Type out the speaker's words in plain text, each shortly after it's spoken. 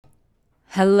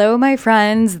Hello, my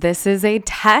friends. This is a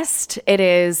test. It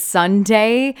is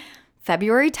Sunday,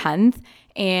 February 10th,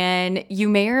 and you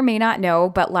may or may not know,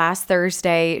 but last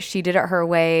Thursday, She Did It Her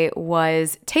Way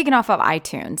was taken off of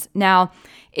iTunes. Now,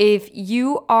 if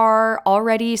you are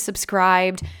already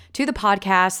subscribed to the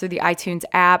podcast through the iTunes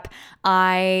app,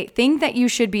 I think that you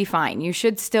should be fine. You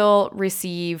should still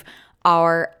receive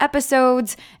our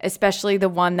episodes, especially the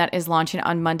one that is launching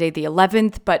on Monday the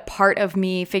 11th. But part of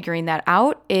me figuring that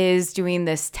out is doing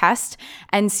this test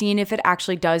and seeing if it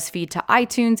actually does feed to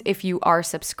iTunes if you are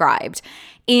subscribed.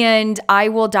 And I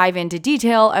will dive into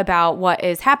detail about what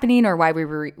is happening or why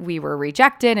we were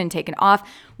rejected and taken off,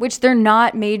 which they're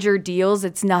not major deals.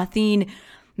 It's nothing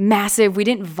massive. We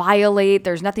didn't violate.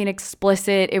 There's nothing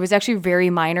explicit. It was actually very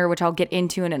minor, which I'll get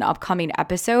into in an upcoming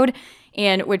episode,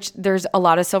 and which there's a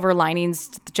lot of silver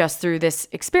linings just through this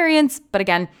experience. But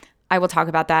again, I will talk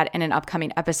about that in an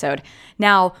upcoming episode.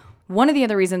 Now, one of the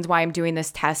other reasons why I'm doing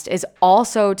this test is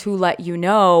also to let you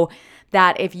know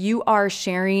that if you are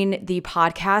sharing the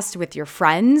podcast with your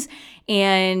friends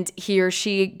and he or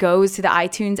she goes to the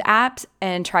iTunes app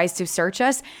and tries to search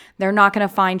us, they're not going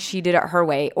to find She Did It Her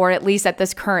Way, or at least at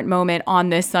this current moment on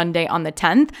this Sunday on the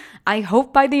 10th. I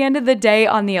hope by the end of the day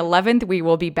on the 11th, we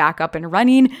will be back up and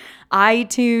running.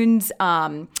 iTunes,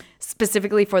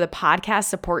 specifically for the podcast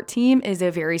support team, is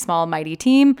a very small, mighty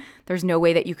team. There's no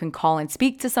way that you can call and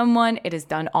speak to someone. It is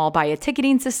done all by a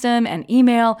ticketing system and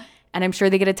email. And I'm sure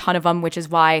they get a ton of them, which is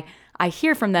why I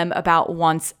hear from them about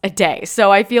once a day.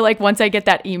 So I feel like once I get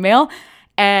that email,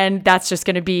 and that's just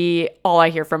going to be all I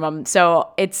hear from them.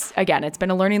 So it's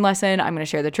been a learning lesson. I'm going to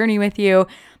share the journey with you.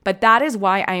 But that is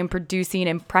why I am producing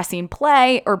and pressing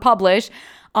play or publish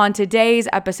on today's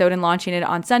episode and launching it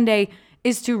on Sunday,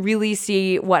 is to really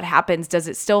see what happens. Does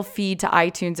it still feed to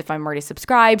iTunes if I'm already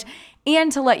subscribed?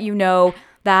 And to let you know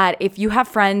that if you have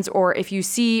friends or if you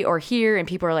see or hear and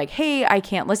people are like, hey, I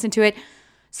can't listen to it,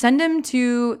 send them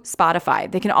to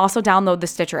Spotify. They can also download the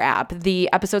Stitcher app. The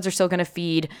episodes are still going to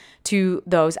feed to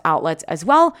those outlets as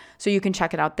well, so you can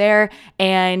check it out there.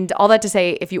 And all that to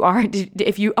say, if you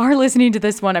are listening to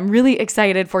this one, I'm really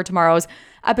excited for tomorrow's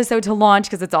episode to launch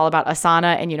because it's all about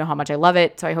Asana, and you know how much I love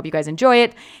it. So I hope you guys enjoy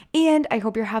it, and I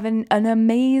hope you're having an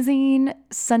amazing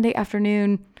Sunday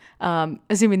afternoon.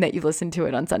 Assuming that you listened to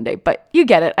it on Sunday, but you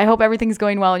get it. I hope everything's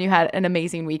going well and you had an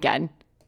amazing weekend.